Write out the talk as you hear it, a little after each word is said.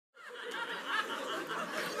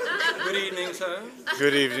Good evening, sir.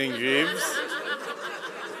 Good evening, Jeeves.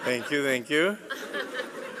 Thank you, thank you.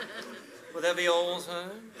 Will that be all,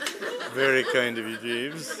 sir? Very kind of you,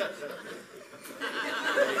 Jeeves.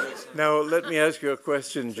 Now, let me ask you a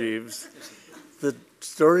question, Jeeves. The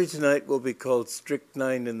story tonight will be called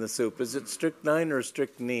Strychnine in the Soup. Is it strychnine or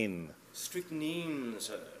strychnine? Strychnine,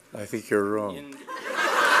 sir. I think you're wrong.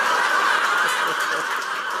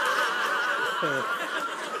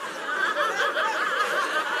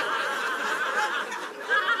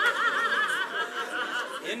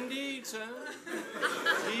 Indeed, sir.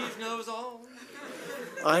 Jeeves knows all.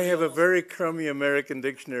 I have a very crummy American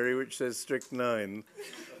dictionary which says strychnine,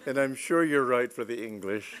 and I'm sure you're right for the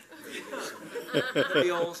English. Will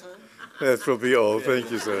be all, sir? That will be all. Thank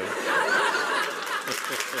you, sir.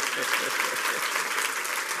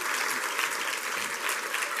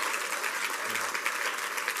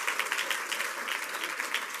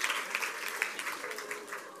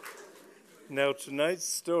 Now, tonight's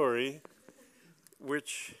story,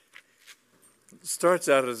 which starts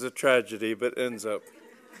out as a tragedy but ends up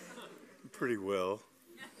pretty well,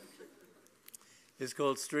 is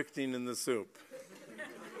called Strychnine in the Soup.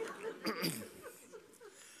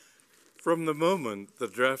 From the moment the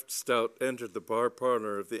draft stout entered the bar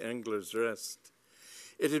parlor of the Angler's Rest,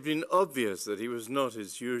 it had been obvious that he was not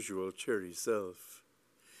his usual cheery self.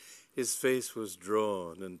 His face was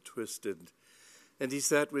drawn and twisted, and he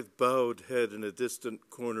sat with bowed head in a distant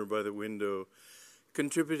corner by the window,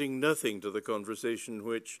 contributing nothing to the conversation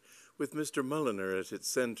which, with Mr. Mulliner at its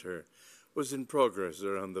center, was in progress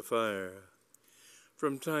around the fire.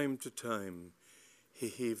 From time to time, he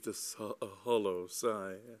heaved a hollow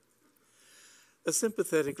sigh. A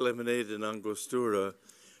sympathetic lemonade and angostura,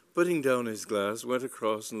 putting down his glass, went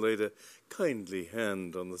across and laid a kindly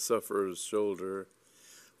hand on the sufferer's shoulder.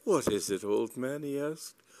 "What is it, old man?" he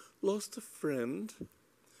asked. "Lost a friend?"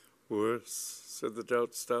 "Worse," said the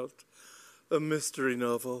stout. "A mystery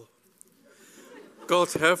novel.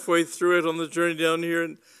 Got halfway through it on the journey down here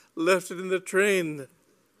and left it in the train."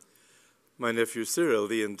 "My nephew Cyril,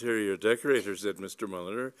 the interior decorator," said Mr.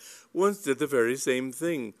 Mulliner, "once did the very same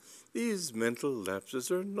thing. These mental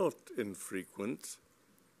lapses are not infrequent."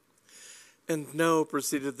 "And now,"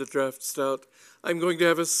 proceeded the draft stout, "I'm going to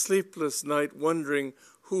have a sleepless night wondering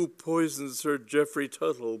who poisoned Sir Geoffrey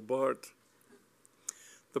Tuttle, Bart."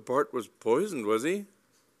 "The Bart was poisoned, was he?"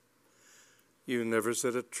 "You never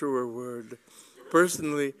said a truer word.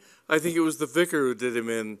 Personally, I think it was the vicar who did him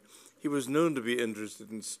in. He was known to be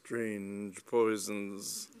interested in strange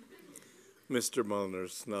poisons." Mr. Mulliner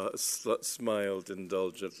smiled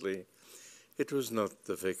indulgently. "It was not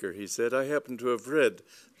the vicar," he said. "I happen to have read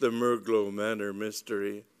the Murglow Manor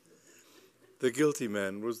mystery. The guilty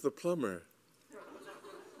man was the plumber."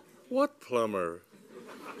 "What plumber?"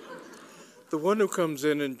 "The one who comes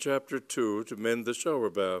in chapter 2 to mend the shower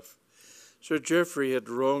bath. Sir Geoffrey had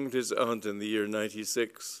wronged his aunt in the year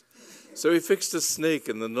 96, so he fixed a snake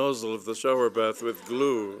in the nozzle of the shower bath with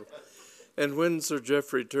glue. And when Sir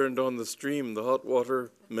Geoffrey turned on the stream, the hot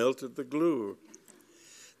water melted the glue.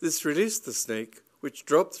 This released the snake, which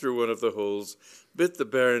dropped through one of the holes, bit the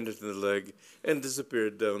baron into the leg, and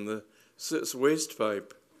disappeared down the waste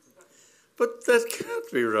pipe." "But that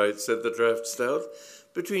can't be right," said the draft stout.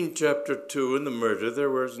 "Between chapter 2 and the murder there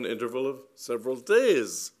was an interval of several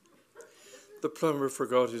days." "The plumber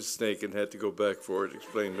forgot his snake and had to go back for it,"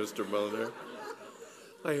 explained Mr. Mulliner.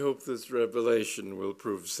 "I hope this revelation will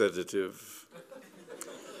prove sedative."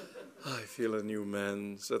 "I feel a new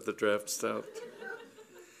man," said the draft stout.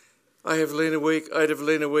 I'd have lain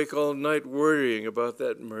awake all night worrying about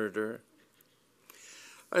that murder."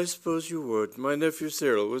 "I suppose you would. My nephew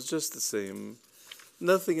Cyril was just the same.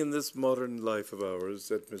 Nothing in this modern life of ours,"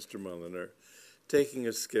 said Mr. Mulliner, taking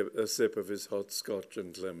a sip of his hot Scotch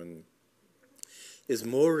and lemon, "is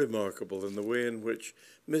more remarkable than the way in which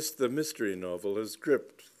the mystery novel has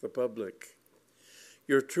gripped the public.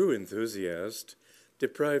 Your true enthusiast,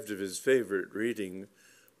 deprived of his favorite reading,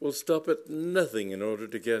 will stop at nothing in order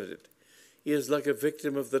to get it. He is like a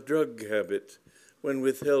victim of the drug habit when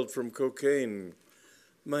withheld from cocaine.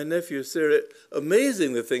 My nephew Cyril,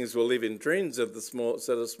 amazing the things we'll leave in trains of the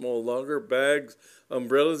set of small lager, bags,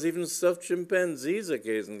 umbrellas, even stuffed chimpanzees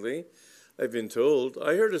occasionally, I've been told.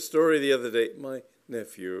 I heard a story the other day." "My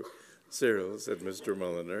nephew Cyril," said Mr.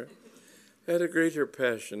 Mulliner, "had a greater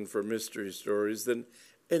passion for mystery stories than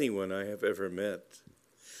anyone I have ever met.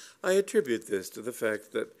 I attribute this to the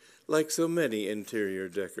fact that, like so many interior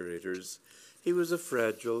decorators, he was a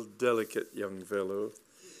fragile, delicate young fellow,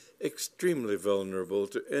 extremely vulnerable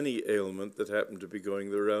to any ailment that happened to be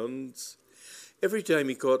going the rounds. Every time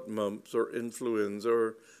he caught mumps or influenza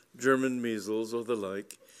or German measles or the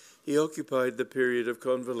like, he occupied the period of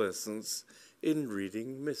convalescence in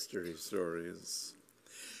reading mystery stories.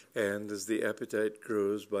 And as the appetite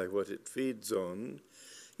grows by what it feeds on,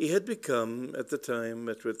 he had become, at the time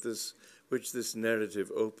at which this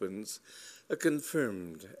narrative opens, a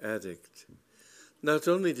confirmed addict. Not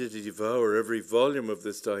only did he devour every volume of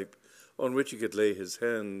this type on which he could lay his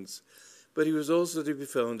hands, but he was also to be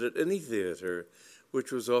found at any theatre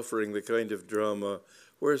which was offering the kind of drama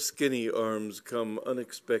where skinny arms come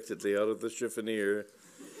unexpectedly out of the chiffonier,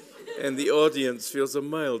 and the audience feels a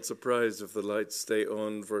mild surprise if the lights stay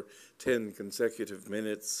on for 10 consecutive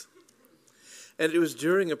minutes. And it was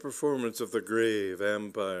during a performance of The Grey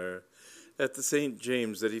Vampire at the St.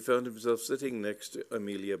 James that he found himself sitting next to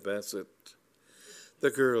Amelia Bassett, the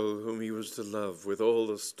girl whom he was to love with all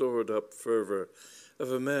the stored-up fervor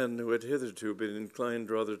of a man who had hitherto been inclined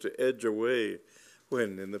rather to edge away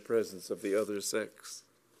when in the presence of the other sex.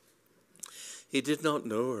 He did not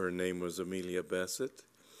know her name was Amelia Bassett.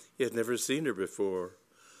 He had never seen her before.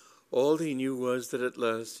 All he knew was that at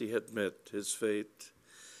last he had met his fate,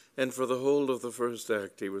 and for the whole of the first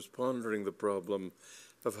act he was pondering the problem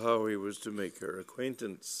of how he was to make her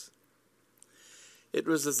acquaintance. It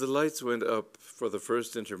was as the lights went up for the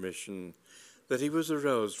first intermission that he was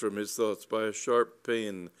aroused from his thoughts by a sharp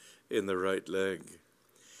pain in the right leg.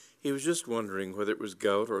 He was just wondering whether it was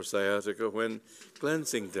gout or sciatica when,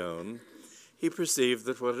 glancing down, he perceived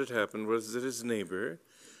that what had happened was that his neighbor,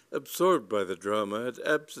 absorbed by the drama, had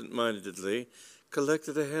absent-mindedly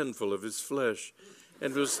collected a handful of his flesh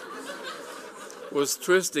and was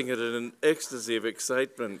twisting it in an ecstasy of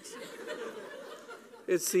excitement.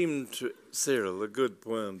 It seemed to Cyril a good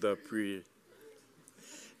point d'appui.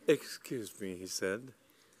 "Excuse me," he said.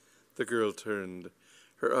 The girl turned.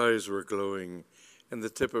 Her eyes were glowing, and the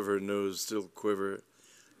tip of her nose still quivered.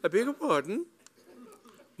 "I beg your pardon?"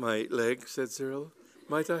 "My leg," said Cyril.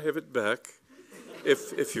 "Might I have it back?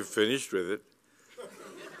 If you've finished with it."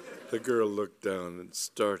 The girl looked down and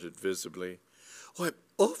started visibly. "Oh, I'm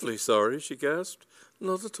awfully sorry," she gasped.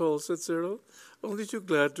 "Not at all," said Cyril. "Only too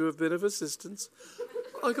glad to have been of assistance.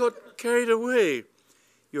 I got carried away."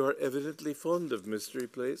 "You are evidently fond of mystery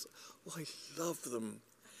plays." "Oh, I love them."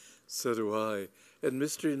 "So do I. And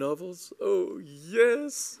mystery novels?" "Oh,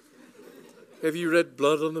 yes." "Have you read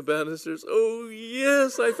Blood on the Banisters?" "Oh,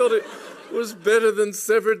 yes. I thought it was better than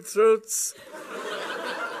Severed Throats."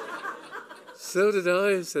 "So did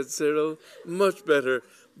I," said Cyril. "Much better.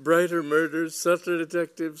 Brighter murders, subtler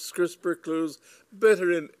detectives, crisper clues,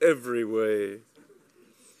 better in every way."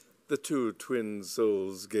 The two twin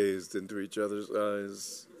souls gazed into each other's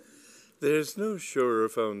eyes. There's no surer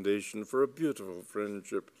foundation for a beautiful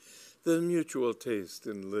friendship than mutual taste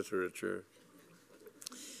in literature.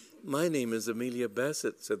 "My name is Amelia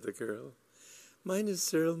Bassett," said the girl. "Mine is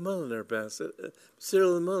Cyril Mulliner Bassett.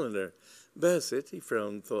 Cyril Mulliner. Bassett," he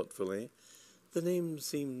frowned thoughtfully. "The name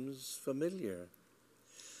seems familiar."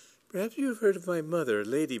 "Perhaps you have heard of my mother,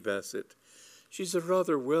 Lady Bassett. She's a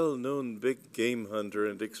rather well-known big game hunter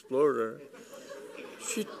and explorer.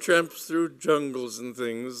 She tramps through jungles and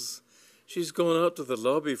things. She's gone out to the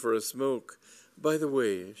lobby for a smoke. By the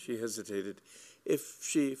way," she hesitated, "if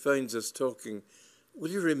she finds us talking,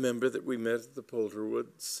 will you remember that we met at the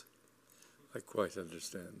Polterwoods?" "I quite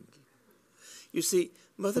understand." "You see,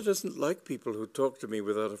 Mother doesn't like people who talk to me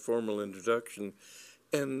without a formal introduction,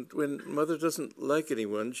 and when Mother doesn't like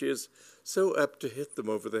anyone, she is so apt to hit them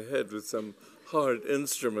over the head with some hard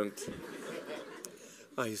instrument."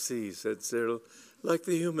 "I see," said Cyril. "Like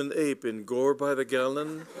the human ape in Gore by the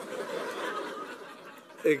Gallon?"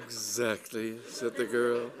 "Exactly," said the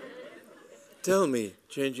girl. "Tell me,"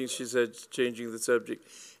 she said, changing the subject,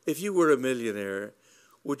 "if you were a millionaire,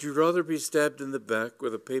 would you rather be stabbed in the back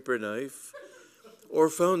with a paper knife or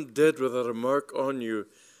found dead without a mark on you,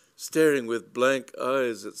 staring with blank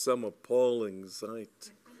eyes at some appalling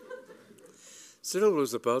sight?" Cyril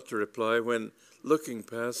was about to reply when, looking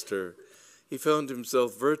past her, he found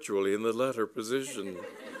himself virtually in the latter position.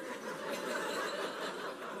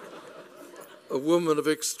 A woman of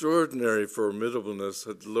extraordinary formidableness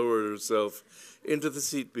had lowered herself into the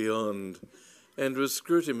seat beyond and was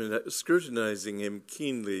scrutinizing him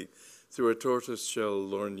keenly through a tortoise-shell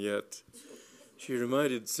lorgnette. She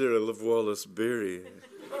reminded Cyril of Wallace Beery.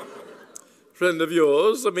 "Friend of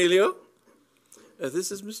yours, Amelia?" "This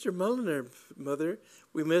is Mr. Mulliner, Mother.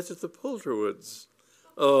 We met at the Polterwoods."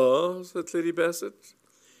 "Ah," said Lady Bassett.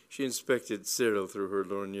 She inspected Cyril through her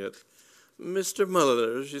lorgnette. "Mr.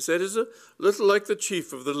 Mulliner," she said, "is a little like the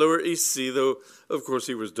chief of the Lower East Sea, though, of course,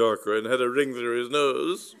 he was darker and had a ring through his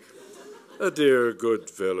nose. A dear, good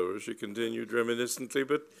fellow," she continued reminiscently,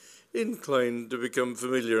 "but inclined to become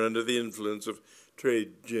familiar under the influence of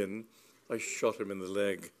trade gin, I shot him in the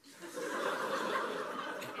leg.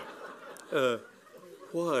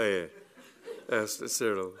 Why? Asked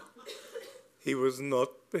Cyril. He was not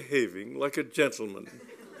behaving like a gentleman.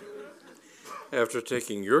 After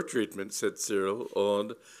taking your treatment, said Cyril,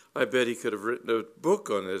 awed, I bet he could have written a book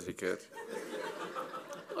on etiquette.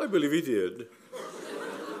 I believe he did,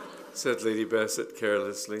 said Lady Bassett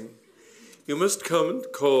carelessly. You must come and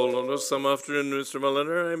call on us some afternoon, Mr.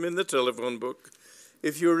 Mulliner. I'm in the telephone book.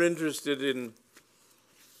 If you're interested in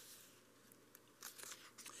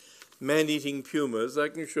man-eating pumas, I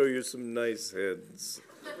can show you some nice heads.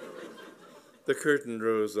 The curtain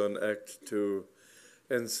rose on Act 2,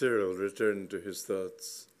 and Cyril returned to his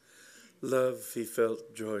thoughts. Love, he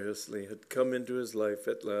felt joyously, had come into his life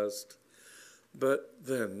at last. But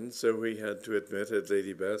then, so he had to admit at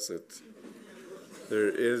Lady Bassett, there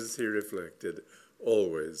is, he reflected,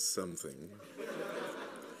 always something.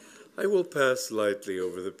 I will pass lightly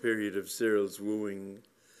over the period of Cyril's wooing.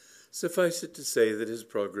 Suffice it to say that his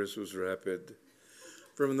progress was rapid.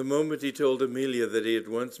 From the moment he told Amelia that he had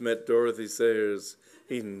once met Dorothy Sayers,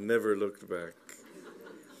 he never looked back.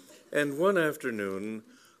 And one afternoon,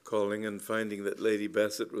 calling and finding that Lady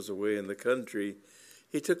Bassett was away in the country,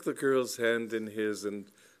 he took the girl's hand in his and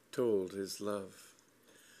told his love.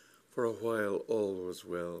 For a while, all was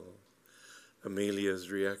well.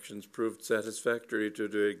 Amelia's reactions proved satisfactory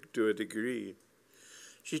to a degree.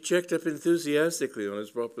 She checked up enthusiastically on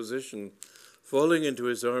his proposition. Falling into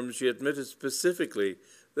his arms, she admitted specifically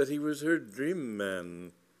that he was her dream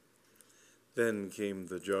man. Then came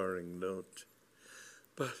the jarring note.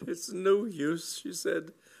 But it's no use, she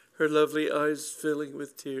said, her lovely eyes filling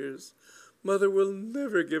with tears. Mother will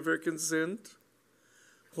never give her consent.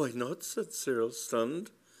 Why not? Said Cyril,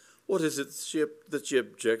 stunned. What is it that she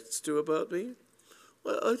objects to about me?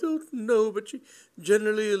 Well, I don't know, but she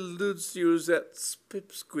generally alludes to you as that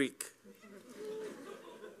pipsqueak.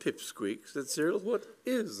 Pipsqueak, said Cyril. What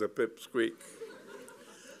is a pipsqueak?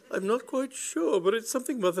 I'm not quite sure, but it's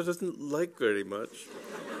something Mother doesn't like very much.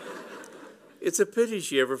 It's a pity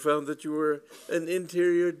she ever found that you were an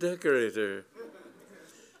interior decorator.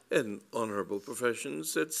 An honorable profession,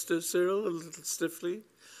 said Cyril a little stiffly.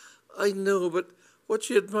 I know, but what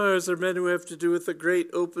she admires are men who have to do with the great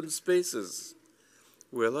open spaces.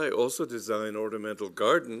 Well, I also design ornamental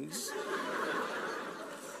gardens.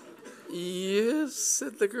 Yes,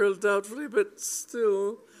 said the girl doubtfully, but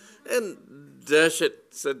still. And dash it,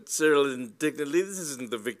 said Cyril indignantly, this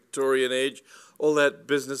isn't the Victorian age. All that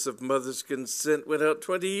business of Mother's consent went out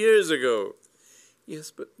 20 years ago.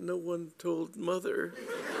 Yes, but no one told Mother.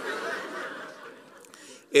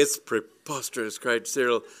 It's preposterous, cried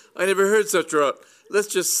Cyril. I never heard such rot. Let's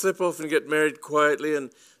just slip off and get married quietly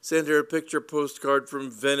and send her a picture postcard from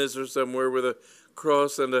Venice or somewhere with a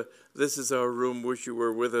cross and a "This is our room, wish you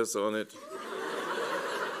were with us" on it.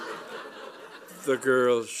 The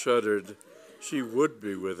girl shuddered. She would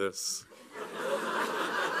be with us.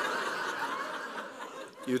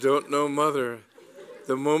 You don't know Mother.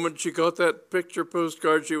 The moment she got that picture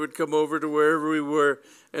postcard, she would come over to wherever we were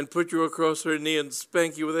and put you across her knee and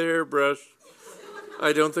spank you with a hairbrush.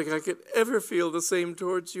 I don't think I could ever feel the same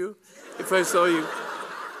towards you if I saw you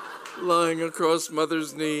lying across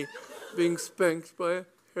Mother's knee being spanked by a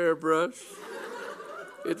hairbrush.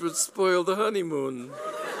 It would spoil the honeymoon.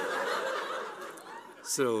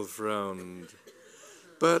 Cyril frowned.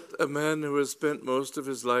 But a man who has spent most of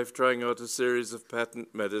his life trying out a series of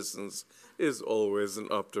patent medicines is always an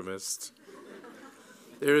optimist.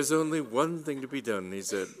 There is only one thing to be done, he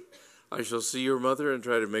said. I shall see your mother and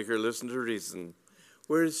try to make her listen to reason.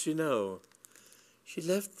 Where is she now? She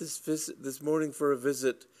left this morning for a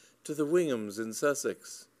visit to the Winghams in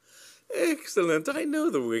Sussex. Excellent. I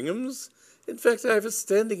know the Winghams. In fact, I have a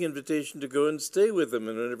standing invitation to go and stay with them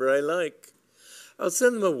whenever I like. I'll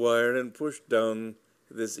send them a wire and push down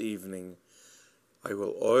this evening. I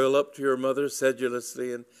will oil up to your mother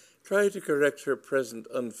sedulously and try to correct her present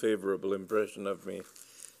unfavorable impression of me.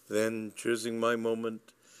 Then, choosing my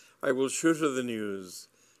moment, I will shoot her the news.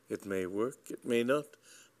 It may work, it may not,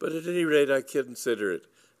 but at any rate I consider it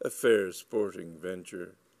a fair sporting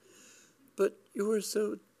venture. But you are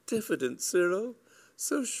so diffident, Cyril,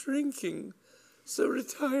 so shrinking, so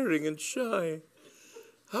retiring and shy.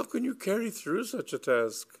 How can you carry through such a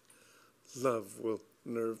task? Love will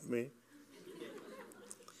nerve me.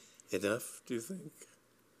 Enough, do you think?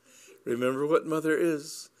 Remember what Mother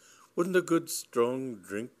is. Wouldn't a good strong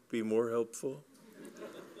drink be more helpful?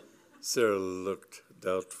 Cyril looked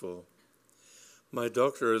doubtful. My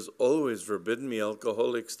doctor has always forbidden me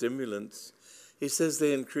alcoholic stimulants. He says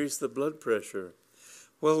they increase the blood pressure.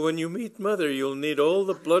 Well, when you meet Mother, you'll need all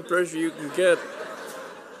the blood pressure you can get.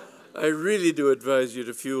 I really do advise you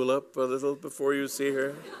to fuel up a little before you see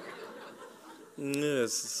her.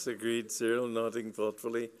 Yes, agreed Cyril, nodding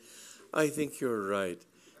thoughtfully. I think you're right.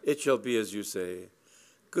 It shall be as you say.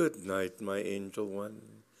 Good night, my angel one.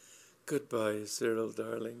 Goodbye, Cyril,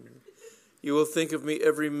 darling. You will think of me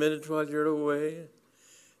every minute while you're away?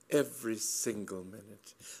 Every single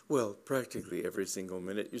minute. Well, practically every single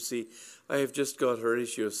minute. You see, I have just got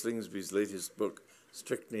Horatio Slingsby's latest book,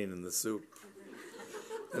 Strychnine in the Soup.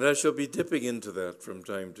 And I shall be dipping into that from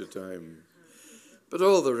time to time. But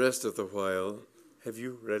all the rest of the while, have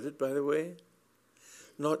you read it, by the way?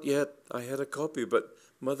 Not yet. I had a copy, but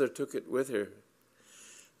Mother took it with her.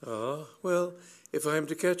 Ah, well, if I am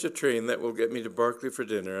to catch a train that will get me to Berkeley for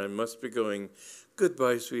dinner, I must be going.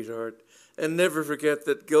 Goodbye, sweetheart. And never forget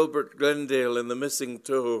that Gilbert Glendale in The Missing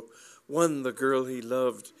Toe won the girl he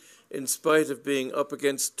loved, in spite of being up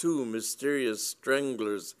against two mysterious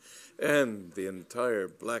stranglers and the entire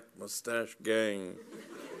Black Mustache gang.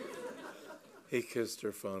 He kissed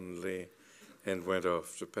her fondly and went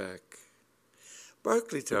off to pack.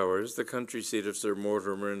 Berkeley Towers, the country seat of Sir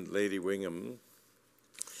Mortimer and Lady Wingham,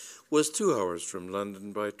 was 2 hours from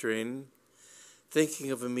London by train.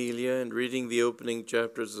 Thinking of Amelia and reading the opening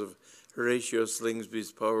chapters of Horatio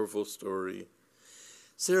Slingsby's powerful story,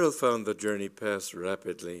 Cyril found the journey pass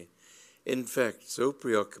rapidly. In fact, so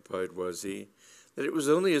preoccupied was he that it was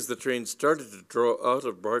only as the train started to draw out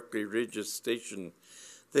of Berkeley Regis Station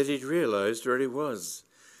that he realized where he was.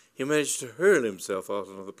 He managed to hurl himself out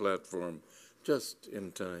onto the platform just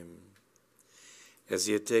in time. As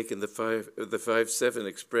he had taken the 5-7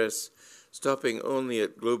 express, stopping only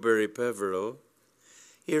at Glowberry Peveril,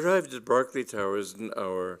 he arrived at Berkeley Towers in an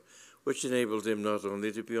hour, which enabled him not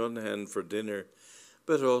only to be on hand for dinner,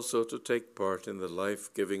 but also to take part in the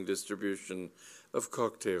life-giving distribution of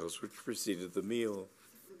cocktails which preceded the meal.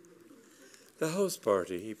 The house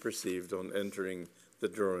party, he perceived on entering the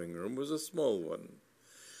drawing-room, was a small one.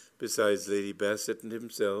 Besides Lady Bassett and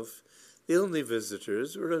himself, the only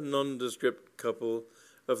visitors were a nondescript couple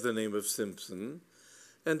of the name of Simpson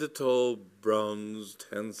and a tall, bronzed,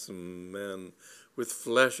 handsome man with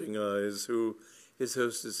flashing eyes who, his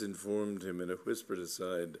hostess informed him in a whispered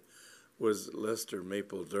aside, was Lester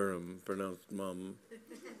Maple Durham, pronounced Mum,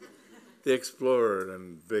 the explorer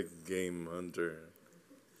and big game hunter.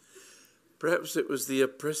 Perhaps it was the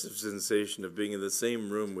oppressive sensation of being in the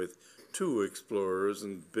same room with two explorers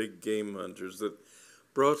and big game hunters that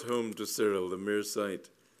brought home to Cyril the mere sight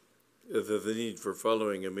of the need for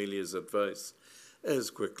following Amelia's advice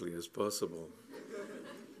as quickly as possible.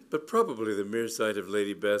 But probably the mere sight of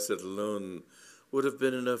Lady Bassett alone would have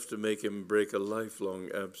been enough to make him break a lifelong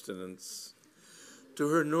abstinence. To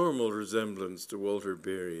her normal resemblance to Walter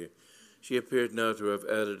Beery, she appeared now to have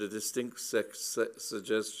added a distinct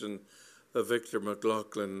suggestion of Victor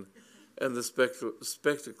McLaughlin, and the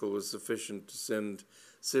spectacle was sufficient to send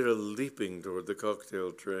Cyril leaping toward the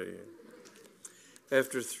cocktail tray.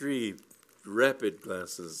 After 3 rapid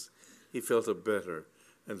glasses, he felt a better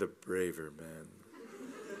and a braver man.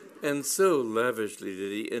 And so lavishly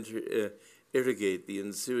did he irrigate the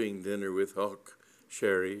ensuing dinner with hock,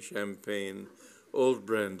 sherry, champagne, old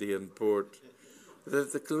brandy, and port, that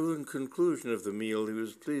at the conclusion of the meal he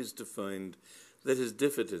was pleased to find that his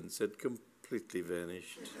diffidence had completely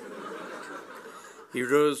vanished. He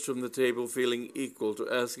rose from the table feeling equal to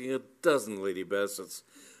asking a dozen Lady Bassetts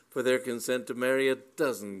for their consent to marry a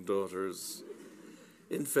dozen daughters.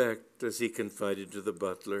 In fact, as he confided to the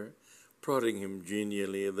butler, prodding him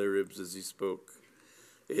genially in the ribs as he spoke,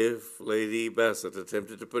 if Lady Bassett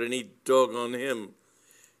attempted to put any dog on him,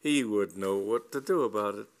 he would know what to do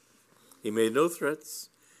about it. He made no threats,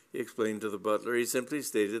 he explained to the butler. He simply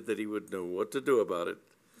stated that he would know what to do about it.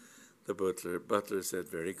 The butler said,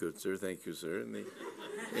 "Very good, sir, thank you, sir," and the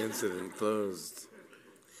incident closed.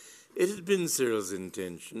 It had been Cyril's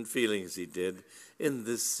intention, feeling as he did, in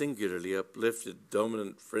this singularly uplifted,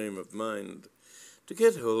 dominant frame of mind, to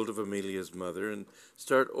get hold of Amelia's mother and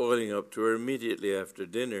start oiling up to her immediately after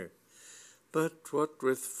dinner. But what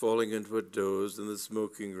with falling into a doze in the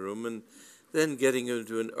smoking room and then getting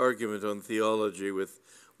into an argument on theology with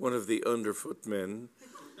one of the underfoot men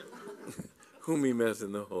whom he met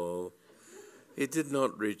in the hall, he did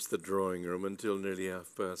not reach the drawing room until nearly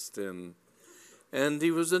 10:30, and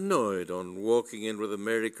he was annoyed on walking in with a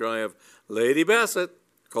merry cry of "Lady Bassett,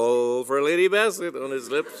 call for Lady Bassett" on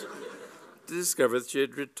his lips, to discover that she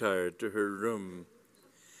had retired to her room.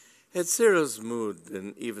 Had Cyril's mood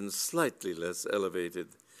been even slightly less elevated,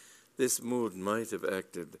 this mood might have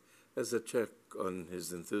acted as a check on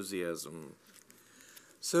his enthusiasm.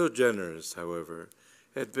 So generous, however,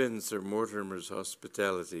 had been Sir Mortimer's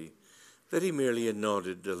hospitality that he merely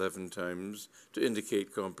nodded 11 times to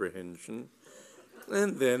indicate comprehension,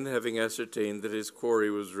 and then, having ascertained that his quarry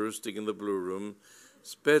was roosting in the blue room,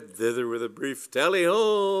 sped thither with a brief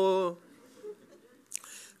tally-ho.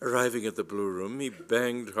 Arriving at the blue room, he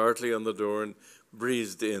banged heartily on the door and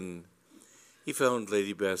breezed in. He found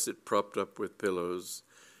Lady Bassett propped up with pillows.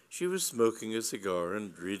 She was smoking a cigar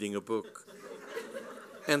and reading a book.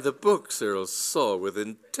 And the book, Cyril saw with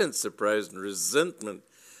intense surprise and resentment,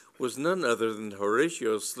 was none other than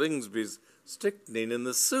Horatio Slingsby's Strychnine in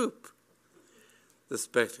the Soup. The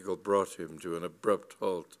spectacle brought him to an abrupt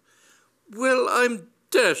halt. "Well, I'm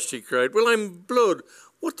dashed," he cried. "Well, I'm blowed.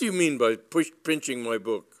 What do you mean by pinching my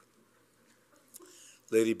book?"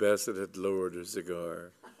 Lady Bassett had lowered her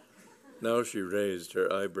cigar. Now she raised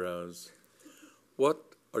her eyebrows.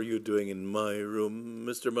 "What are you doing in my room,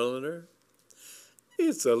 Mr. Mulliner?"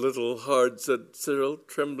 "It's a little hard," said Cyril,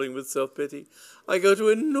 trembling with self-pity. "I go to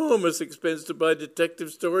enormous expense to buy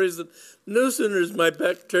detective stories, and no sooner is my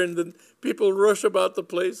back turned than people rush about the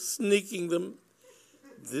place, sneaking them."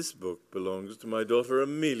 "This book belongs to my daughter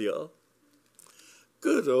Amelia."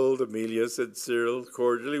 "Good old Amelia," said Cyril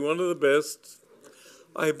cordially, "one of the best.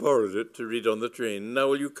 I borrowed it to read on the train. Now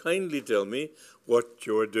will you kindly tell me what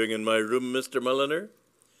you are doing in my room, Mr. Mulliner?"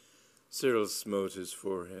 Cyril smote his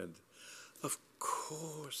forehead. "Of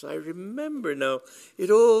course, I remember now.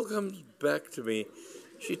 It all comes back to me.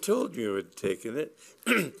 She told me you had taken it.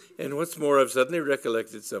 And what's more, I've suddenly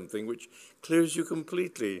recollected something which clears you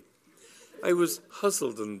completely. I was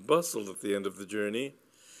hustled and bustled at the end of the journey.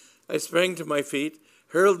 I sprang to my feet,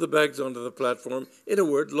 hurled the bags onto the platform, in a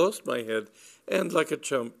word, lost my head, and like a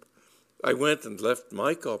chump, I went and left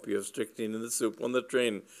my copy of Strychnine in the Soup on the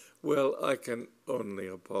train. Well, I can only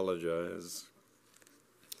apologize."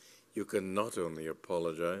 "You can not only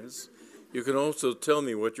apologize, you can also tell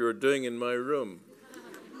me what you are doing in my room."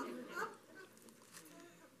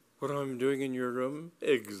 "What I'm doing in your room?"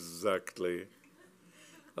 "Exactly."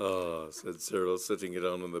 "Ah," said Cyril, sitting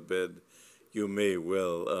down on the bed, "you may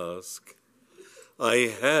well ask." "I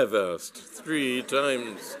have asked 3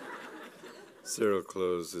 times. Cyril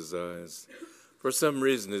closed his eyes. For some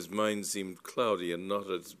reason his mind seemed cloudy and not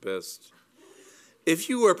at its best. "If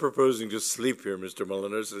you are proposing to sleep here, Mr.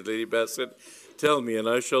 Mulliner," said Lady Bassett, "tell me, and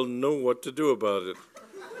I shall know what to do about it."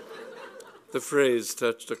 The phrase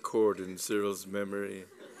touched a chord in Cyril's memory.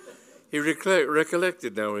 He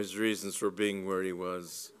recollected now his reasons for being where he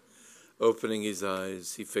was. Opening his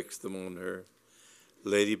eyes, he fixed them on her.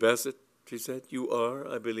 "Lady Bassett," she said, "you are,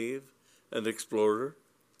 I believe, an explorer?"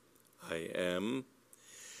 "I am."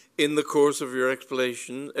 "In the course of your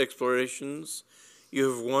explorations, you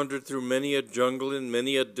have wandered through many a jungle in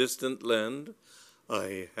many a distant land?"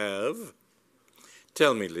 "I have."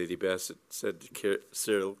 "Tell me, Lady Bassett," said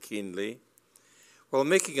Cyril keenly, "while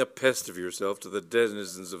making a pest of yourself to the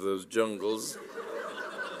denizens of those jungles,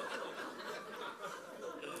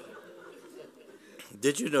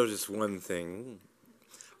 did you notice one thing?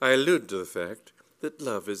 I allude to the fact that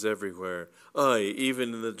love is everywhere, aye,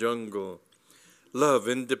 even in the jungle. Love,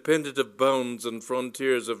 independent of bounds and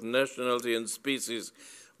frontiers of nationality and species,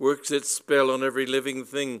 works its spell on every living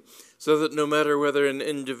thing, so that no matter whether an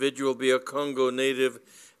individual be a Congo native,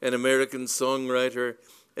 an American songwriter,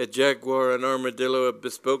 a jaguar, an armadillo, a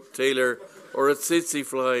bespoke tailor, or a tsetse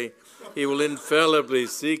fly, he will infallibly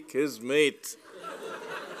seek his mate.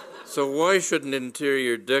 So why should an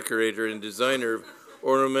interior decorator and designer of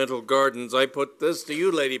ornamental gardens, I put this to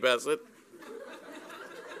you, Lady Bassett,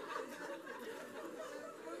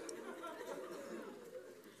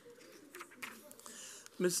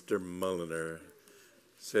 "Mr. Mulliner,"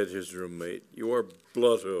 said his roommate, "you are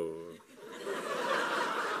blotto."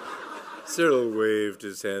 Cyril waved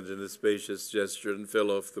his hand in a spacious gesture and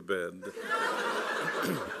fell off the bed.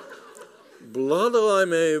 "Blotto I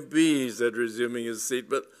may be," he said, resuming his seat,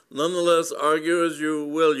 "but nonetheless, argue as you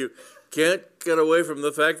will, you can't get away from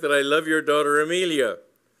the fact that I love your daughter Amelia."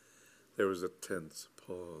 There was a tense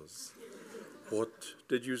pause. "What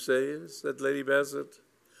did you say?" said Lady Bassett.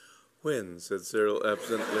 "When?" said Cyril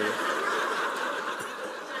absently.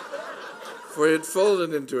 For he had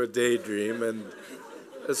fallen into a daydream, and,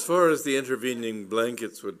 as far as the intervening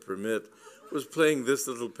blankets would permit, was playing This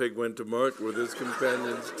Little Pig Went to Market with his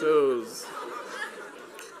companion's toes.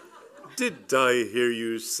 "Did I hear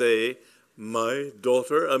you say, my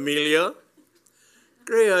daughter Amelia?"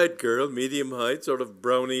 "Gray-eyed girl, medium height, sort of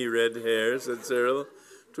browny red hair," said Cyril,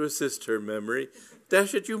 to assist her memory.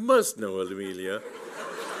 "Dash it, you must know Amelia.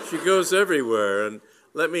 She goes everywhere, and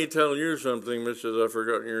let me tell you something, Mrs. I've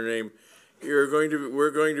forgotten your name. We're going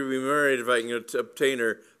to be married if I can obtain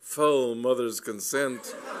her foul mother's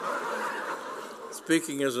consent.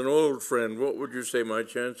 Speaking as an old friend, what would you say my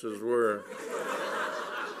chances were?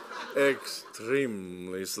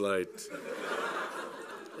 Extremely slight.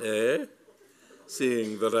 Eh?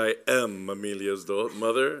 Seeing that I am Amelia's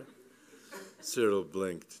mother? Cyril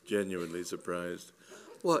blinked, genuinely surprised.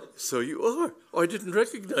 What, so you are? Oh, I didn't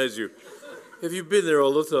recognize you. Have you been there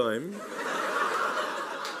all the time?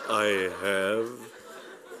 I have.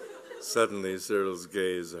 Suddenly, Cyril's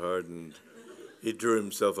gaze hardened. He drew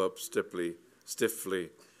himself up stiffly.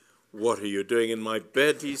 What are you doing in my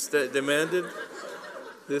bed? He demanded.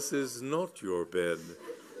 This is not your bed.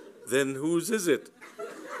 Then whose is it?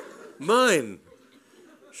 Mine.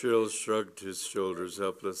 Cyril shrugged his shoulders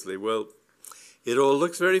helplessly. Well, it all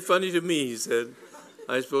looks very funny to me, he said.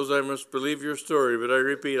 I suppose I must believe your story, but I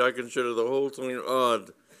repeat, I consider the whole thing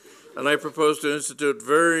odd, and I propose to institute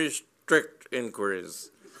very strict inquiries.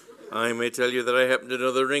 I may tell you that I happen to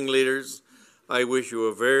know the ringleaders. I wish you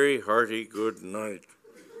a very hearty good night.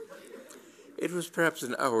 It was perhaps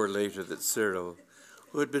an hour later that Cyril,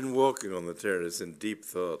 who had been walking on the terrace in deep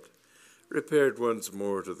thought, repaired once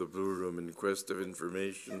more to the Blue Room in quest of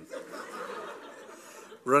information.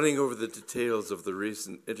 Running over the details of the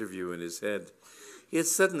recent interview in his head, he had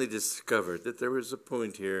suddenly discovered that there was a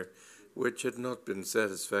point here which had not been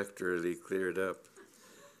satisfactorily cleared up.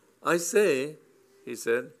 I say, he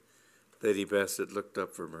said. Lady Bassett looked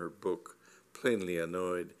up from her book, plainly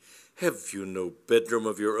annoyed. Have you no bedroom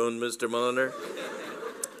of your own, Mr. Mulliner?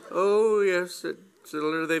 Oh, yes, said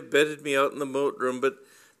Cyril. They've bedded me out in the moat room, but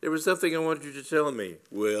there was something I wanted you to tell me.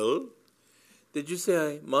 Well? Did you say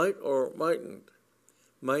I might or mightn't?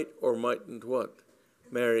 Might or mightn't what?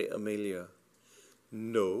 Marry Amelia.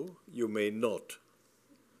 No, you may not.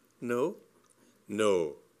 No?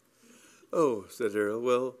 No. Oh, said Cyril,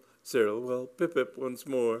 well, pip once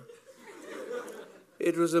more.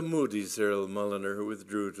 It was a moody Cyril Mulliner who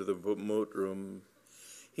withdrew to the moat room.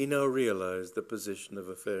 He now realized the position of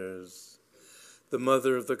affairs. The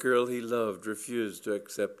mother of the girl he loved refused to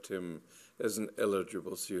accept him as an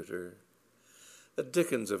eligible suitor. A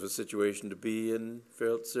dickens of a situation to be in,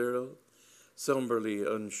 felt Cyril, somberly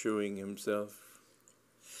unshoeing himself.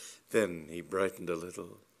 Then he brightened a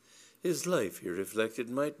little. His life, he reflected,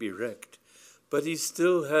 might be wrecked, but he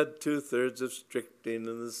still had 2/3 of strychnine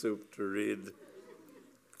in the soup to read.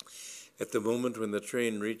 At the moment when the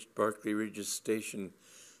train reached Berkeley Regis Station,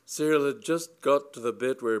 Cyril had just got to the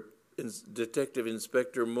bit where Detective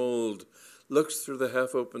Inspector Mould looks through the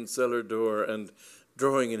half-open cellar door and,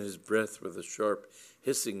 drawing in his breath with a sharp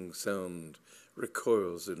hissing sound,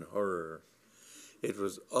 recoils in horror. It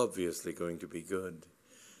was obviously going to be good.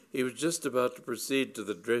 He was just about to proceed to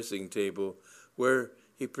the dressing table where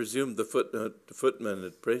he presumed the footman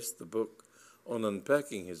had placed the book on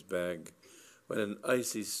unpacking his bag when an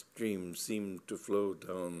icy stream seemed to flow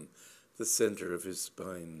down the center of his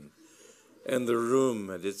spine, and the room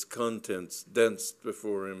and its contents danced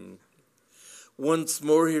before him. Once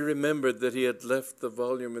more he remembered that he had left the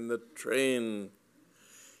volume in the train.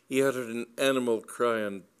 He uttered an animal cry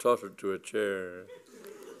and tottered to a chair.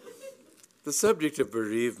 The subject of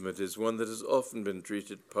bereavement is one that has often been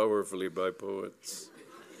treated powerfully by poets,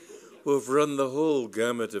 who have run the whole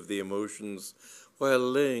gamut of the emotions while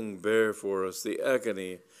laying bare for us the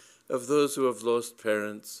agony of those who have lost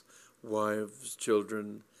parents, wives,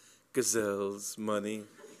 children, gazelles, money,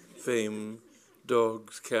 fame,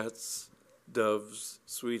 dogs, cats, doves,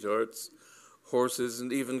 sweethearts, horses,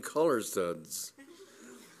 and even collar studs.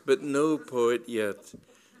 But no poet yet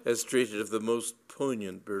has treated of the most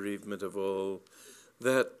poignant bereavement of all,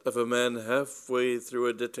 that of a man halfway through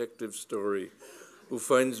a detective story who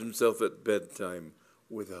finds himself at bedtime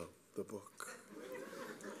without the book.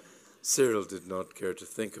 Cyril did not care to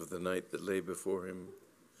think of the night that lay before him.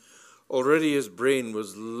 Already his brain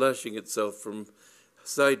was lashing itself from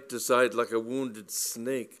side to side like a wounded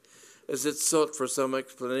snake as it sought for some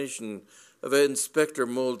explanation of Inspector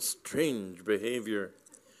Mould's strange behavior.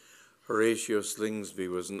 Horatio Slingsby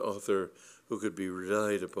was an author who could be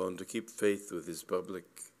relied upon to keep faith with his public.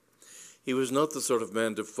 He was not the sort of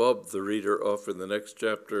man to fob the reader off in the next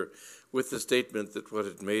chapter with the statement that what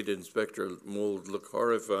had made Inspector Mould look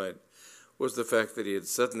horrified was the fact that he had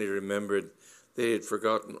suddenly remembered that he had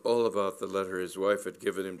forgotten all about the letter his wife had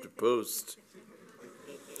given him to post.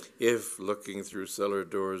 If looking through cellar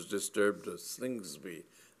doors disturbed a Slingsby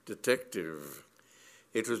detective,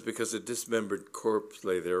 it was because a dismembered corpse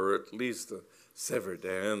lay there, or at least a severed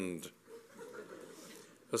hand.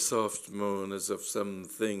 A soft moan as of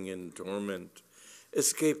something in torment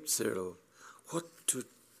escaped Cyril. What to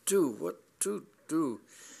do?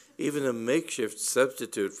 Even a makeshift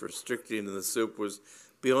substitute for strychnine in the soup was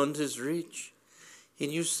beyond his reach. He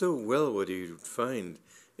knew so well what he would find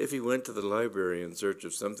if he went to the library in search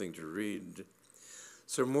of something to read.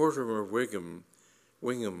 Sir Mortimer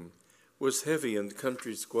Wingham was heavy and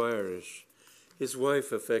country squirish. His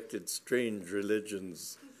wife affected strange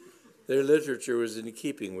religions. Their literature was in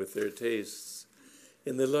keeping with their tastes.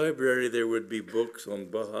 In the library there would be books on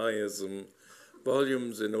Baha'ism,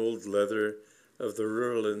 volumes in old leather of the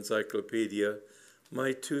Rural Encyclopedia,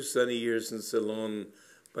 My 2 Sunny Years in Ceylon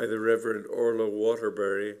by the Reverend Orla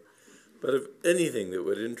Waterbury, but of anything that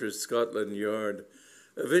would interest Scotland Yard,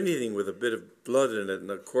 of anything with a bit of blood in it and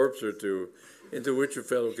a corpse or two into which a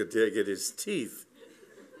fellow could get his teeth,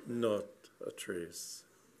 not a trace.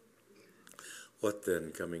 What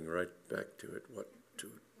then, coming right back to it, what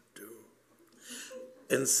to do?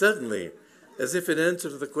 And suddenly, as if in answer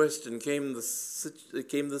to the question, came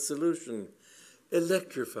the solution.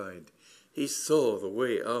 Electrified, he saw the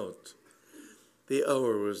way out. The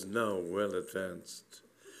hour was now well advanced.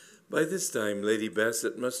 By this time, Lady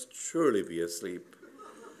Bassett must surely be asleep.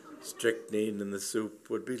 Strychnine and the soup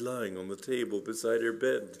would be lying on the table beside her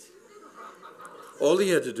bed. All he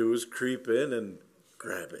had to do was creep in and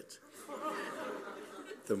grab it.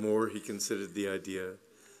 The more he considered the idea,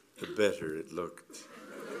 the better it looked.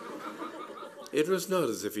 It was not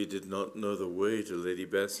as if he did not know the way to Lady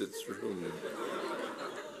Bassett's room,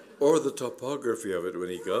 or the topography of it when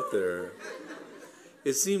he got there.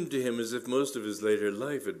 It seemed to him as if most of his later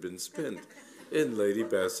life had been spent in Lady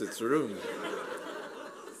Bassett's room.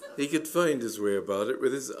 He could find his way about it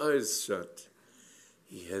with his eyes shut.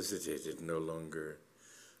 He hesitated no longer.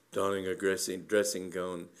 Donning a dressing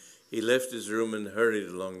gown, he left his room and hurried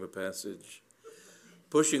along the passage.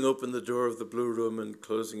 Pushing open the door of the blue room and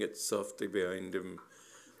closing it softly behind him,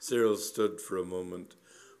 Cyril stood for a moment,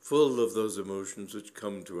 full of those emotions which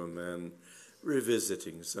come to a man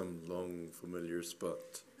revisiting some long familiar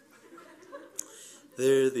spot.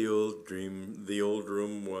 There the old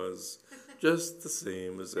room was, just the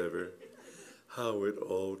same as ever. How it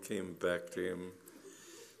all came back to him.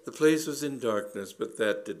 The place was in darkness, but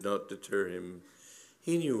that did not deter him.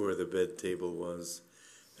 He knew where the bed table was,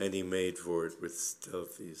 and he made for it with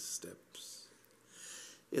stealthy steps.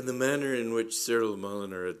 In the manner in which Cyril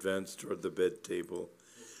Mulliner advanced toward the bed table,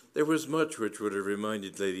 there was much which would have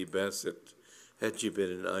reminded Lady Bassett, had she been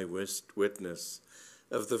an eyewitness,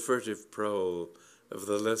 of the furtive prowl of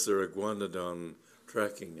the lesser iguanodon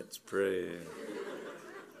tracking its prey.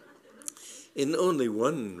 In only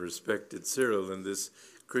one respect did Cyril and this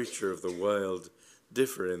creature of the wild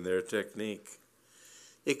differ in their technique.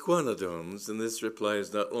 Iguanodons, and this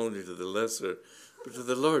applies not only to the lesser, but to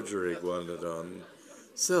the larger iguanodon,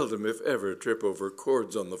 seldom, if ever, trip over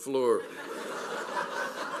cords on the floor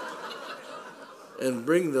and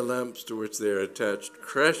bring the lamps to which they are attached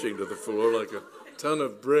crashing to the floor like a ton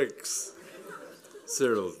of bricks.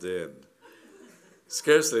 Cyril did.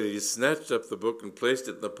 Scarcely had he snatched up the book and placed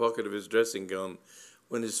it in the pocket of his dressing gown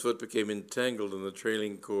when his foot became entangled in the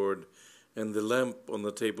trailing cord, and the lamp on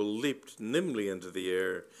the table leaped nimbly into the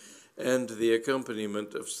air, and to the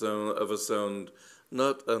accompaniment of a sound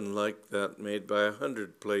not unlike that made by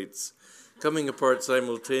 100 plates, coming apart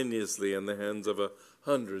simultaneously in the hands of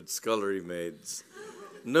 100 scullery maids,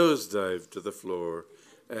 nosedived to the floor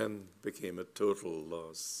and became a total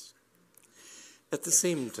loss. At the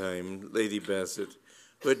same time, Lady Bassett,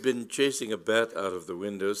 who had been chasing a bat out of the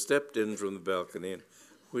window, stepped in from the balcony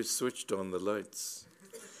and switched on the lights.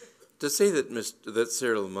 To say that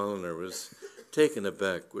Cyril Mulliner was taken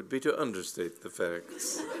aback would be to understate the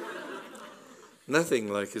facts.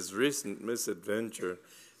 Nothing like his recent misadventure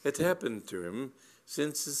had happened to him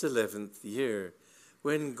since his 11th year,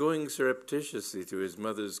 when going surreptitiously to his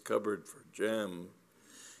mother's cupboard for jam.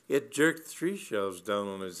 He had jerked 3 shelves down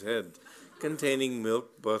on his head, containing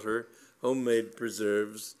milk, butter, homemade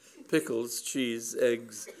preserves, pickles, cheese,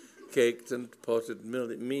 eggs, caked and potted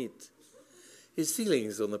meat. His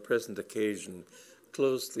feelings on the present occasion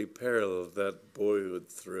closely paralleled that boyhood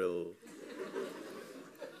thrill.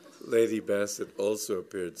 Lady Bassett also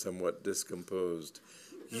appeared somewhat discomposed.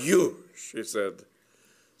 "You," she said.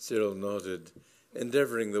 Cyril nodded,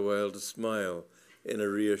 endeavoring the while to smile in a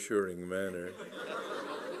reassuring manner.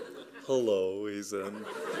 "Hello," he said.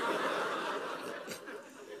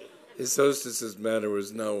 His hostess's manner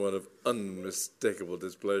was now one of unmistakable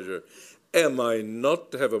displeasure. "Am I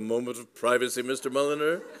not to have a moment of privacy, Mr.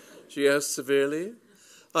 Mulliner?" she asked severely.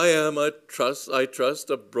 "I am, I trust,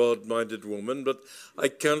 a broad-minded woman, but I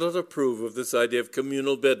cannot approve of this idea of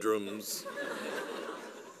communal bedrooms."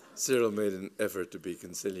 Cyril made an effort to be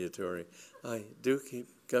conciliatory. "I do keep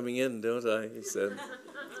coming in, don't I?" he said.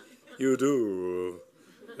 "You do,"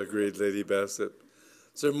 agreed Lady Bassett.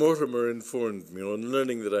 Sir Mortimer informed me on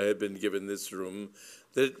learning that I had been given this room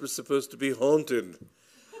that it was supposed to be haunted.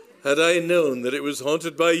 Had I known that it was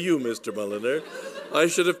haunted by you, Mr. Mulliner, I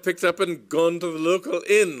should have picked up and gone to the local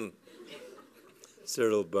inn.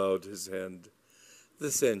 Cyril bowed his head.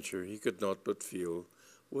 The censure, he could not but feel,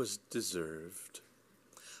 was deserved.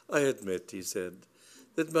 I admit, he said,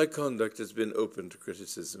 that my conduct has been open to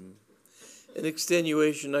criticism. In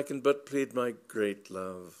extenuation, I can but plead my great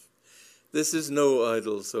love. This is no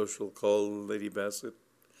idle social call, Lady Bassett.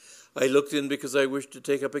 I looked in because I wished to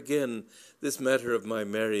take up again this matter of my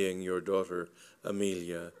marrying your daughter,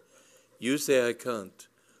 Amelia. You say I can't.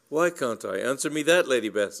 Why can't I? Answer me that, Lady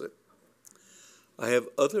Bassett. I have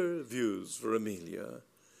other views for Amelia,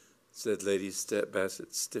 said Lady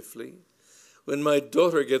Bassett stiffly. When my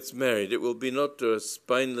daughter gets married, it will be not to a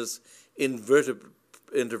spineless, invertebrate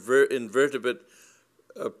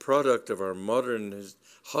product of our modern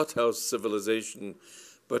hothouse civilization,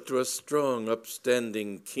 but to a strong,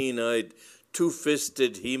 upstanding, keen-eyed,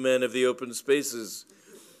 two-fisted he-man of the open spaces.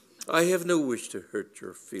 I have no wish to hurt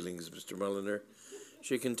your feelings, Mr. Mulliner,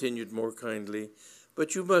 she continued more kindly,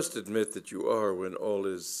 but you must admit that you are, when all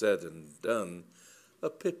is said and done, a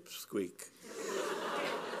pipsqueak.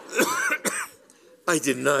 I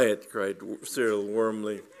deny it, cried Cyril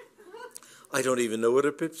warmly. I don't even know what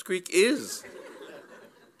a pipsqueak is.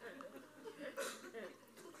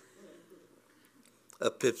 A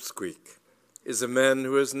pipsqueak is a man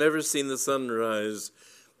who has never seen the sun rise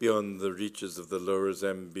beyond the reaches of the lower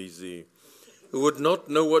Zambezi, who would not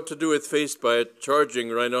know what to do if faced by a charging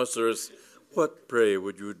rhinoceros. What, pray,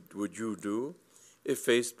 would you do if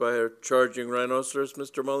faced by a charging rhinoceros,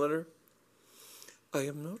 Mr. Mulliner? I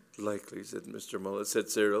am not likely, said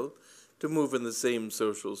Cyril, to move in the same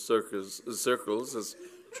social circles as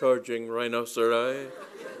charging rhinoceri.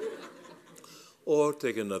 Or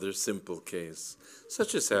take another simple case,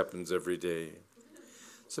 such as happens every day.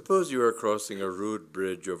 Suppose you are crossing a rude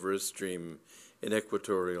bridge over a stream in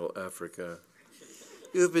equatorial Africa.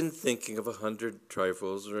 You have been thinking of 100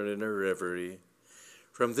 trifles or in a reverie.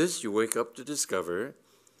 From this you wake up to discover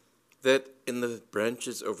that in the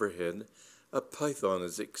branches overhead, a python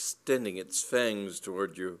is extending its fangs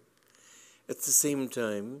toward you. At the same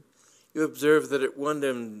time, you observe that at one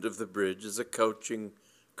end of the bridge is a crouching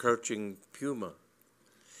puma.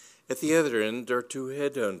 At the other end are two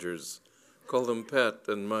headhunters, call them Pat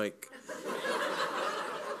and Mike,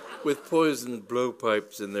 with poisoned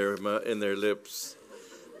blowpipes in their lips.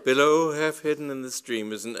 Below, half hidden in the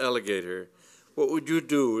stream, is an alligator. What would you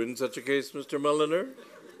do in such a case, Mr. Mulliner?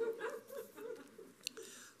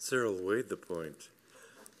 Cyril weighed the point.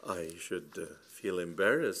 I should feel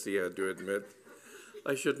embarrassed, he had to admit.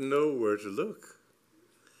 I should know where to look.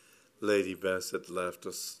 Lady Bassett laughed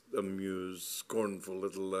a amused, scornful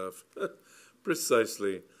little laugh.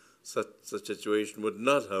 Precisely. Such a situation would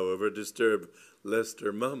not, however, disturb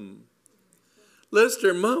Lester Mum.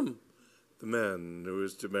 Lester Mum, the man who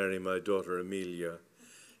is to marry my daughter Amelia.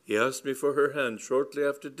 He asked me for her hand shortly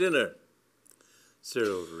after dinner.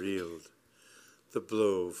 Cyril reeled. The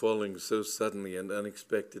blow, falling so suddenly and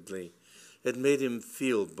unexpectedly, had made him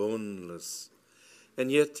feel boneless.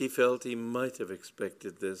 And yet he felt he might have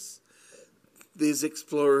expected this. These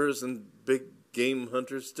explorers and big game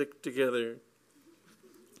hunters stick together.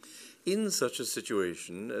 In such a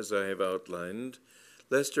situation, as I have outlined,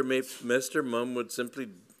 Lester Mum would simply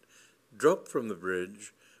drop from the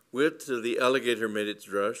bridge, wait till the alligator made its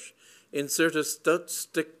rush, insert a stout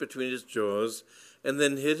stick between its jaws, and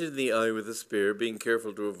then hit it in the eye with a spear, being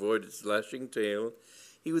careful to avoid its lashing tail.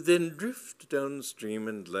 He would then drift downstream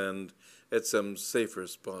and land at some safer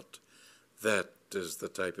spot. That is the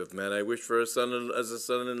type of man I wish for as a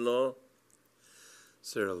son-in-law.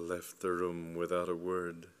 Cyril left the room without a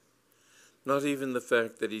word. Not even the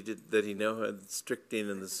fact that he now had strychnine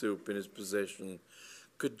in the soup in his possession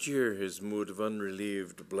could cheer his mood of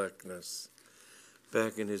unrelieved blackness.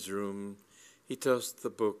 Back in his room, he tossed the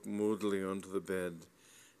book moodily onto the bed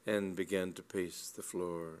and began to pace the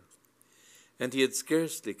floor. And he had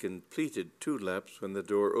scarcely completed 2 laps when the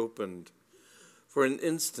door opened. For an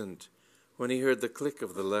instant, when he heard the click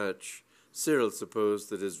of the latch, Cyril supposed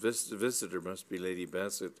that his visitor must be Lady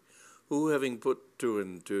Bassett, who, having put 2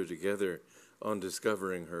 and 2 together on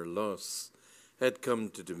discovering her loss, had come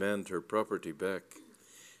to demand her property back.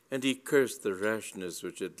 And he cursed the rashness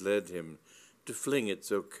which had led him to fling it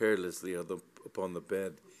so carelessly upon the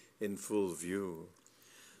bed in full view.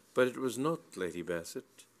 But it was not Lady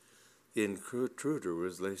Bassett. The intruder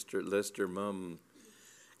was Lester Mum,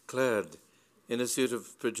 clad in a suit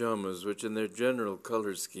of pajamas which in their general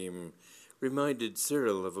color scheme reminded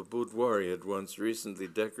Cyril of a boudoir he had once recently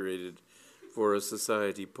decorated for a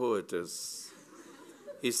society poetess.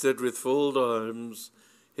 He stood with folded arms,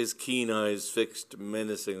 his keen eyes fixed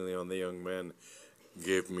menacingly on the young man.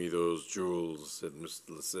 "Give me those jewels,"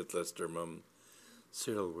 said Lester Mum.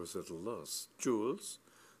 Cyril was at a loss. "Jewels?"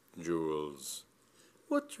 "Jewels."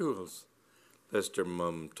 "What jewels?" Lester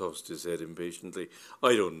Mum tossed his head impatiently.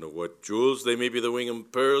 "I don't know what jewels. They may be the Wingham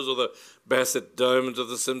pearls or the Bassett diamonds or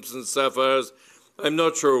the Simpson sapphires. I'm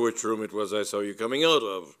not sure which room it was I saw you coming out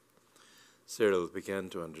of." Cyril began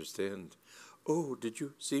to understand. "Oh, did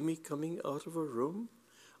you see me coming out of a room?"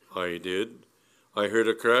 "I did. I heard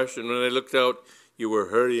a crash, and when I looked out, you were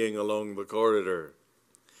hurrying along the corridor."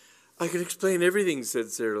 "I can explain everything,"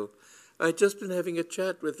 said Cyril. "I'd just been having a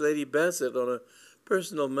chat with Lady Bassett on a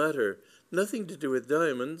personal matter. Nothing to do with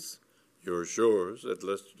diamonds." "You're sure?"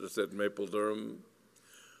 said Maple Durham.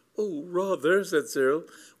 "Oh, rather," said Cyril.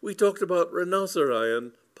 "We talked about rhinoceri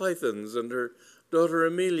and pythons and her daughter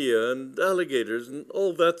Amelia and alligators and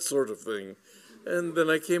all that sort of thing. And then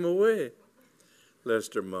I came away."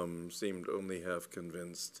 Lester Mum seemed only half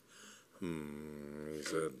convinced. He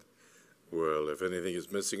said. "Well, if anything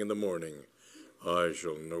is missing in the morning, I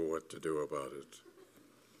shall know what to do about it."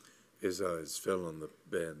 His eyes fell on the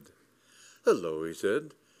bed. "Hello," he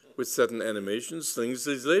said, with sudden animation,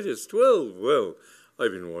 Slingsley's latest. Well,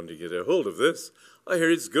 I've been wanting to get a hold of this. I hear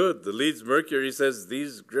it's good. The Leeds Mercury says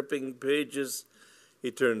these gripping pages."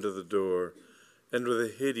 He turned to the door, and with a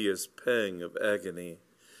hideous pang of agony,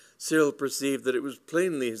 Cyril perceived that it was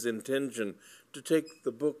plainly his intention to take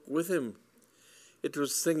the book with him. It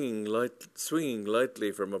was swinging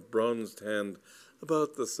lightly from a bronzed hand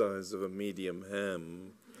about the size of a medium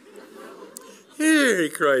ham. "Here!" he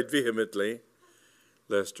cried vehemently.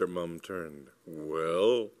 Lester Mum turned.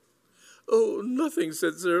 "Well?" "Oh, nothing,"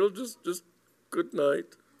 said Cyril. Just good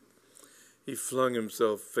night." He flung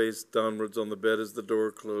himself face downwards on the bed as the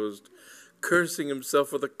door closed, cursing himself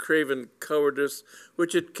for the craven cowardice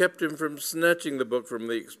which had kept him from snatching the book from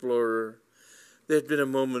the explorer. There had been a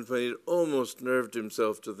moment when he had almost nerved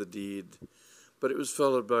himself to the deed, but it was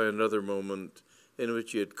followed by another moment in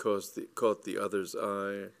which he had caught the other's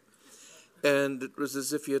eye, and it was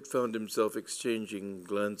as if he had found himself exchanging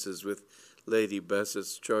glances with Lady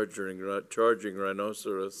Bassett's charging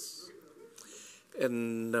rhinoceros.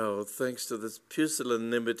 And now, thanks to this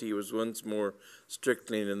pusillanimity, he was once more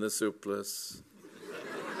strychnine in the surplice.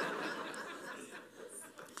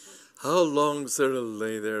 How long Cyril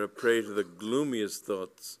lay there, a prey to the gloomiest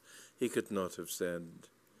thoughts, he could not have said.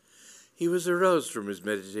 He was aroused from his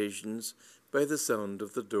meditations by the sound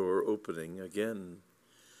of the door opening again.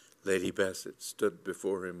 Lady Bassett stood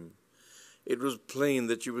before him. It was plain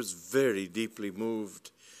that she was very deeply moved.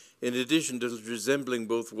 In addition to resembling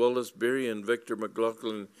both Wallace Beery and Victor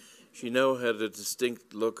McLaughlin, she now had a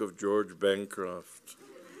distinct look of George Bancroft.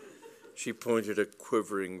 She pointed a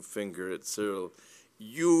quivering finger at Cyril.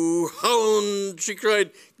 "You hound!" she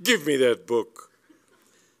cried. "Give me that book!"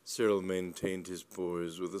 Cyril maintained his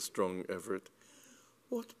poise with a strong effort.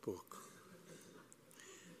 "What book?"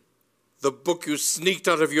 "The book you sneaked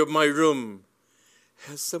out of my room."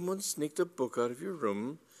 "Has someone sneaked a book out of your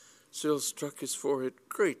room?" Cyril struck his forehead.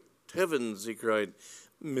 "Great heavens!" he cried.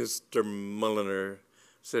 "Mr. Mulliner,"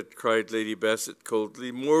 cried Lady Bassett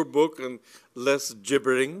coldly. "More book and less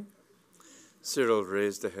gibbering." Cyril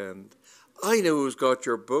raised a hand. "I know who's got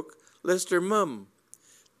your book. Lester Mum."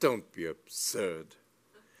 "Don't be absurd."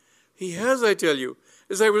 "He has, I tell you.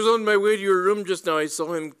 As I was on my way to your room just now, I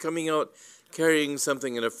saw him coming out carrying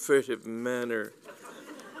something in a furtive manner.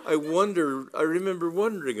 I remember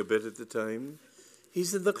wondering a bit at the time.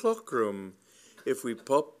 He's in the clock room. If we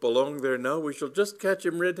pop along there now, we shall just catch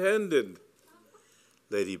him red-handed."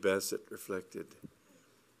 Lady Bassett reflected.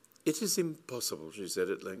 "It is impossible," she said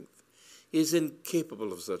at length. "He is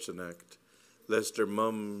incapable of such an act. Lester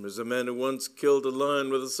Mum is a man who once killed a lion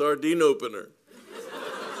with a sardine opener."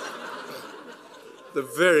 "The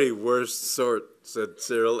very worst sort," said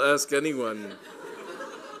Cyril. "Ask anyone."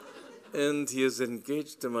 "And he is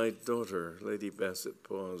engaged to my daughter." Lady Bassett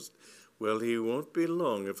paused. "Well, he won't be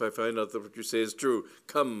long if I find out that what you say is true.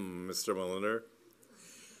 Come, Mr. Mulliner."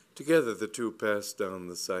 Together the two passed down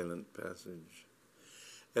the silent passage.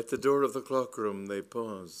 At the door of the clockroom they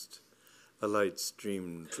paused. A light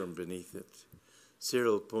streamed from beneath it.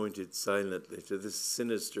 Cyril pointed silently to this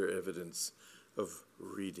sinister evidence of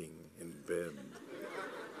reading in bed,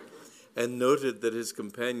 and noted that his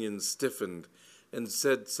companion stiffened and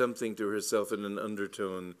said something to herself in an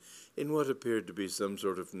undertone, in what appeared to be some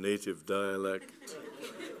sort of native dialect.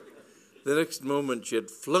 The next moment she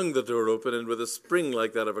had flung the door open and with a spring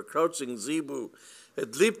like that of a crouching zebu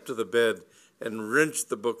had leaped to the bed and wrenched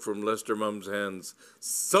the book from Lester Mum's hands.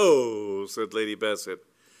 "So," said Lady Bassett.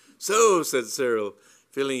 "So," said Cyril,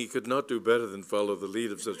 feeling he could not do better than follow the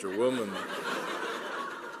lead of such a woman.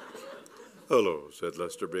 "Hello," said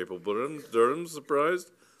Lester Durham,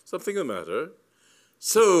 surprised. "Something the matter?"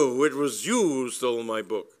 "So, it was you who stole my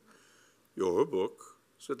book." "Your book?"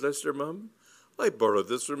 said Lester Mum. "I borrowed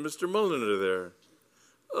this from Mr. Mulliner there."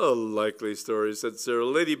 "A likely story," said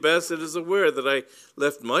Cyril. "Lady Bassett is aware that I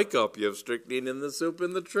left my copy of Strychnine in the soup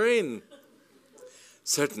in the train."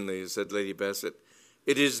 "Certainly," said Lady Bassett.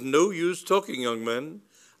 "It is no use talking, young man.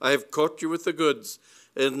 I have caught you with the goods.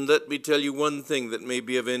 And let me tell you one thing that may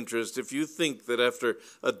be of interest. If you think that after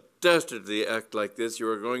a dastardly act like this you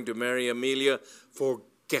are going to marry Amelia,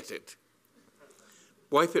 forget it."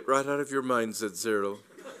 "Wipe it right out of your mind," said Cyril.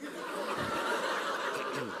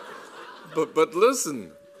 But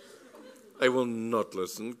listen." "I will not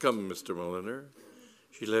listen. Come, Mr. Mulliner."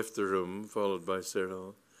 She left the room, followed by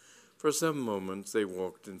Cyril. For some moments they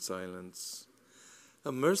walked in silence.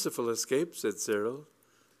 "A merciful escape," said Cyril.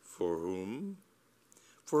 "For whom?"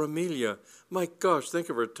 "For Amelia. My gosh, think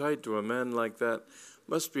of her tied to a man like that.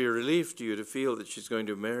 Must be a relief to you to feel that she's going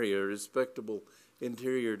to marry a respectable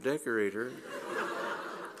interior decorator."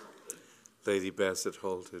 Lady Bassett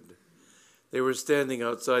halted. They were standing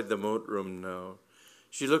outside the moat room now.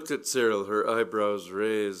 She looked at Cyril, her eyebrows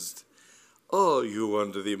raised. "Are you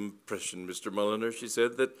under the impression, Mr. Mulliner," she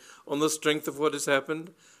said, "that on the strength of what has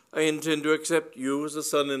happened, I intend to accept you as a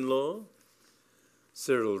son-in-law?"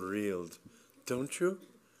 Cyril reeled. "Don't you?"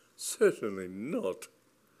 "Certainly not."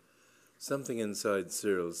 Something inside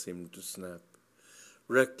Cyril seemed to snap.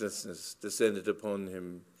 Recklessness descended upon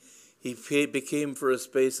him. He became for a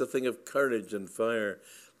space a thing of courage and fire,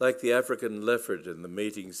 like the African leopard in the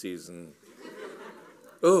mating season.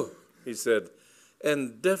 "Oh," he said,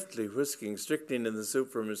 and deftly whisking strychnine in the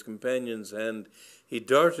soup from his companion's hand, he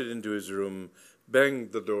darted into his room,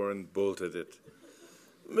 banged the door, and bolted it.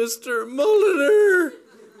 "Mr. Mulliner!"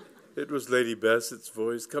 It was Lady Bassett's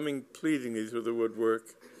voice, coming pleadingly through the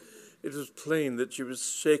woodwork. It was plain that she was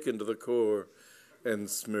shaken to the core, and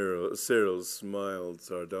Cyril smiled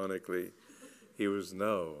sardonically. He was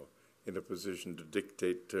now in a position to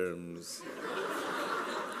dictate terms.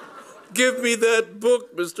 "Give me that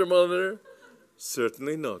book, Mr. Mulliner."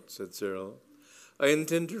 "Certainly not," said Cyril. "I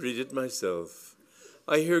intend to read it myself.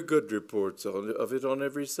 I hear good reports of it on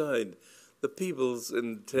every side. The people's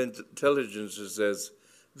intelligence is as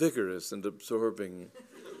vigorous and absorbing."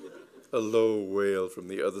 A low wail from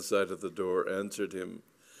the other side of the door answered him.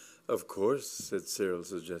 "Of course," said Cyril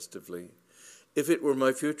suggestively. "If it were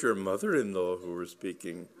my future mother-in-law who were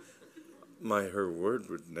speaking, her word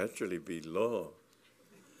would naturally be law."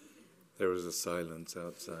 There was a silence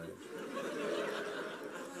outside.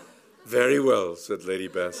 "Very well," said Lady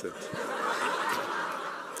Bassett.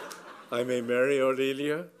 "I may marry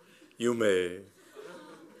Aurelia?" "You may."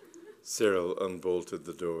 Cyril unbolted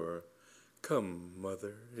the door. "Come,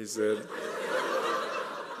 mother," he said,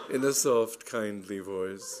 in a soft, kindly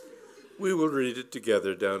voice. "We will read it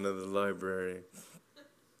together down in the library."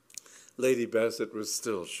 Lady Bassett was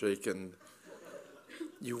still shaken.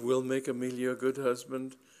 "You will make Amelia a good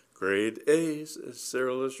husband?" "Grade A," as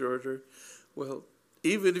Cyril assured her. "Well,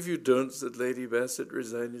 even if you don't," said Lady Bassett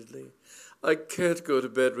resignedly, "I can't go to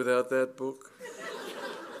bed without that book.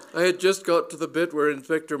 I had just got to the bit where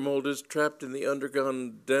Inspector Mold is trapped in the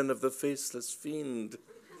underground den of the faceless fiend."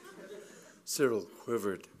 Cyril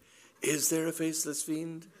quivered. "Is there a faceless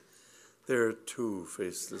fiend?" "There are two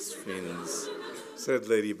faceless fiends," said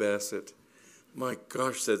Lady Bassett. "My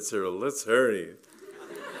gosh," said Cyril, "let's hurry."